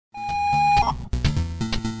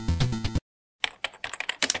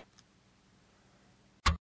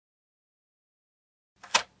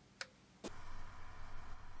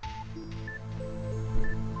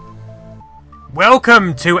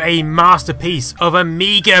Welcome to a masterpiece of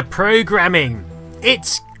Amiga programming.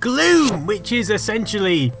 It's Gloom, which is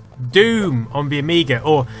essentially Doom on the Amiga,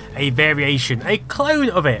 or a variation, a clone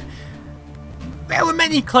of it. There were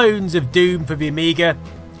many clones of Doom for the Amiga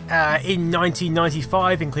in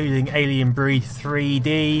 1995, including Alien Breed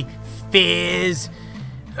 3D, Fears,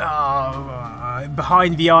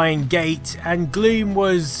 Behind the Iron Gate, and Gloom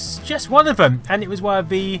was just one of them, and it was one of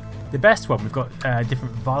the best one. We've got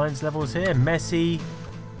different violence levels here: messy,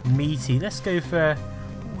 meaty. Let's go for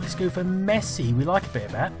messy. We like a bit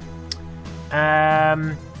of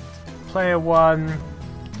that. Player 1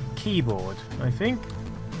 keyboard, I think.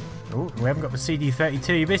 Oh, we haven't got the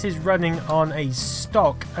CD32. This is running on a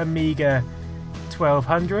stock Amiga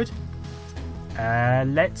 1200.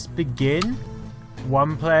 Let's begin.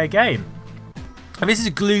 One-player game. And this is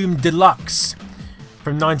Gloom Deluxe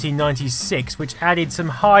from 1996, which added some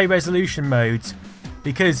high-resolution modes,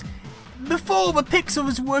 because before the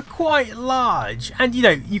pixels were quite large, and you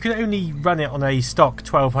know, you can only run it on a stock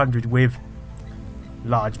 1200 with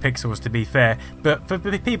large pixels, to be fair. But for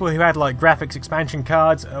the people who had like graphics expansion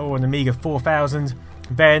cards or an Amiga 4000,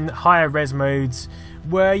 then higher res modes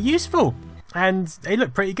were useful, and they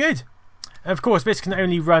look pretty good. And of course, this can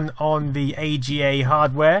only run on the AGA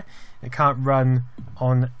hardware. It can't run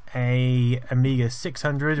on a Amiga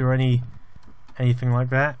 600 or anything like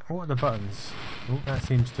that. What are the buttons? Oh, that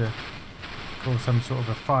seems to cause some sort of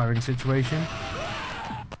a firing situation.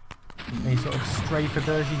 Any sort of strafe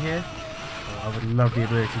ability here? Oh, I would love the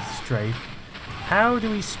ability to strafe. How do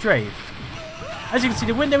we strafe? As you can see,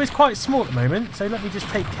 the window is quite small at the moment, so let me just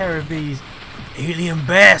take care of these alien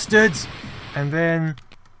bastards, and then.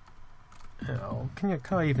 Oh,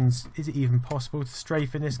 is it even possible to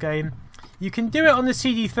strafe in this game? You can do it on the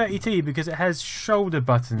CD32 because it has shoulder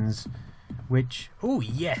buttons, which, oh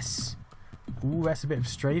yes, oh, that's a bit of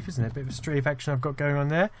strafe, isn't it? A bit of strafe action I've got going on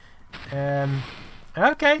there.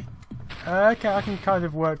 Okay, I can kind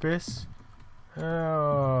of work this.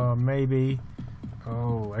 Oh, maybe.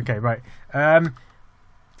 Oh, okay, right.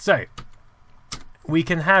 So we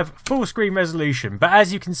can have full screen resolution, but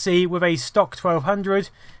as you can see, with a stock 1200.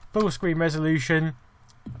 Full screen resolution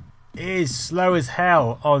is slow as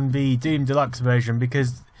hell on the Doom Deluxe version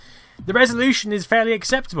because the resolution is fairly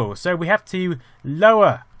acceptable. So we have to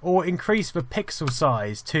lower or increase the pixel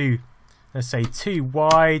size to, let's say, 2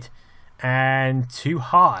 wide and 2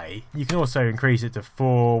 high. You can also increase it to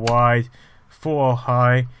 4 wide, 4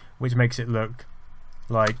 high, which makes it look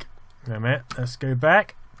like, wait a minute, let's go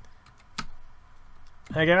back.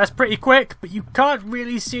 Okay, that's pretty quick, but you can't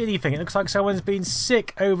really see anything. It looks like someone's been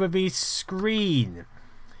sick over the screen.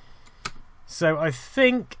 So I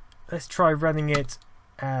think, let's try running it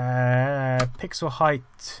pixel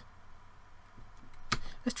height.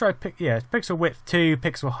 Let's try pixel width 2,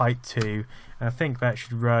 pixel height 2. I think that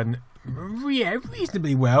should run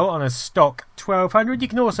reasonably well on a stock 1200. You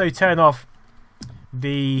can also turn off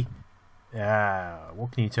the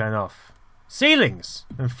what can you turn off? Ceilings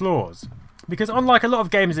and floors. Because unlike a lot of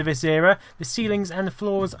games of this era, the ceilings and the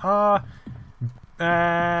floors are, what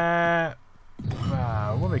are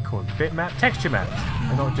they called? Bitmap? Texture mapped,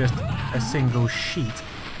 and not just a single sheet,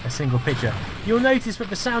 a single picture. You'll notice that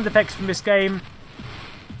the sound effects from this game,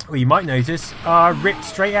 or you might notice, are ripped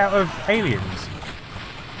straight out of Aliens.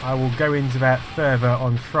 I will go into that further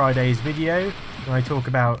on Friday's video, when I talk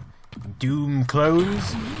about Doom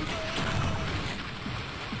clones.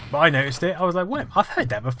 But I noticed it, I was like, what? I've heard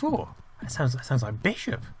that before. That sounds like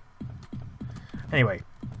Bishop. Anyway,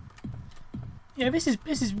 yeah, this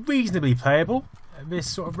is reasonably playable. This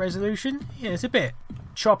sort of resolution, yeah, it's a bit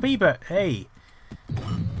choppy, but hey,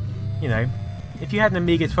 you know, if you had an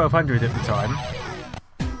Amiga 1200 at the time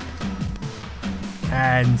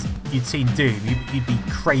and you'd seen Doom, you'd be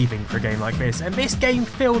craving for a game like this. And this game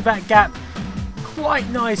filled that gap quite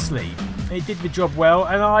nicely. It did the job well,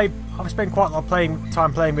 and I've spent quite a lot of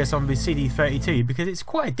time playing this on the CD32 because it's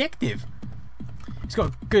quite addictive. It's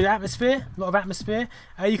got good atmosphere, a lot of atmosphere.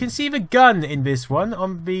 You can see the gun in this one.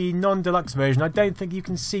 On the non-deluxe version, I don't think you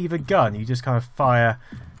can see the gun. You just kind of fire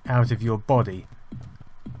out of your body.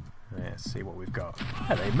 Let's see what we've got.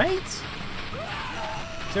 Hello, mate.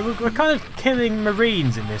 So we're kind of killing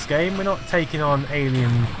Marines in this game. We're not taking on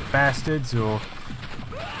alien bastards or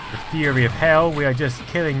the fury of hell. We are just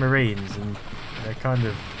killing Marines, and they're kind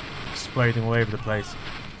of exploding all over the place.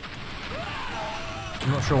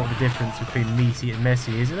 I'm not sure what the difference between meaty and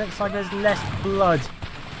messy is. It looks like there's less blood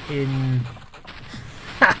in...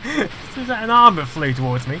 Is that an arm that flew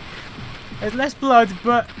towards me? There's less blood,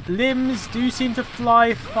 but limbs do seem to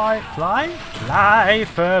fly further.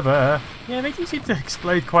 Yeah, they do seem to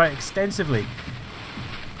explode quite extensively.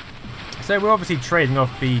 So we're obviously trading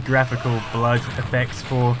off the graphical blood effects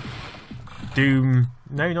for Doom.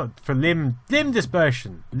 No, not for limb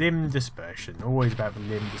dispersion. Limb dispersion. Always about the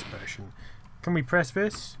limb dispersion. Can we press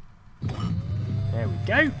this? There we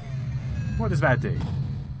go. What does that do?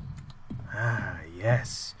 Ah,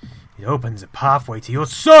 yes. It opens a pathway to your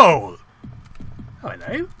soul. Oh,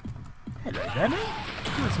 hello. Hello there, mate.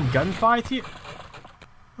 You want some gunfire to you?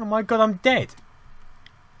 Oh my god, I'm dead.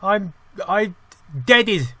 I've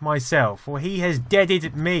deaded myself, or he has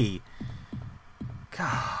deaded me.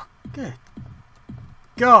 God, good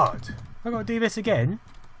God. I've got to do this again.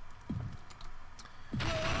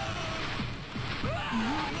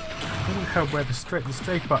 Doesn't help where the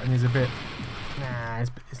strafe button is a bit. Nah,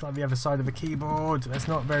 it's like the other side of the keyboard. That's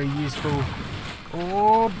not very useful.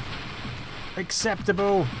 Or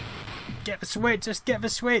acceptable. Get the switch. Just get the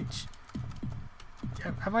switch.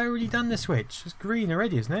 Have I already done the switch? It's green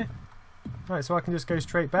already, isn't it? Right, so I can just go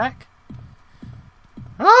straight back.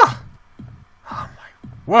 Ah! Oh my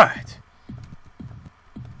word!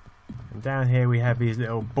 And down here we have these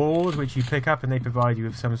little balls which you pick up and they provide you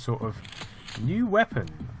with some sort of new weapon.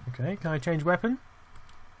 Okay, can I change weapon?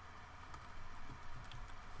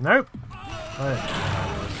 Nope.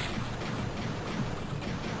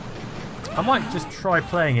 I might just try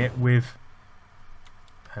playing it with...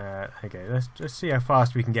 okay, let's just see how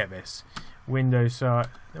fast we can get this. Window size.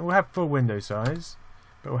 We'll have full window size,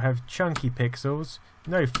 but we'll have chunky pixels,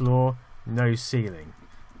 no floor, no ceiling,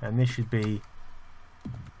 and this should be.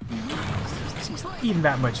 It's not even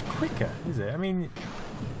that much quicker, is it? I mean,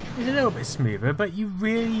 it's a little bit smoother, but you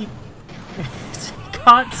really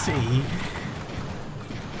can't see.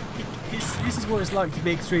 This is what it's like to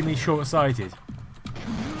be extremely short-sighted.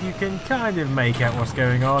 You can kind of make out what's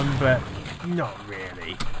going on, but not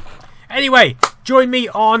really. Anyway, join me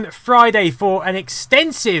on Friday for an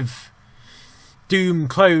extensive Doom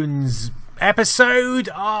Clones episode.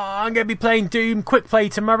 I'm going to be playing Doom Quick Play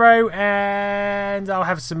tomorrow, and I'll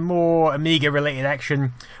have some more Amiga related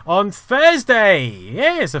action on Thursday.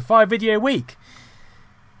 Yeah, it's a 5-video week.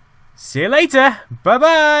 See you later. Bye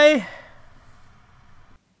bye.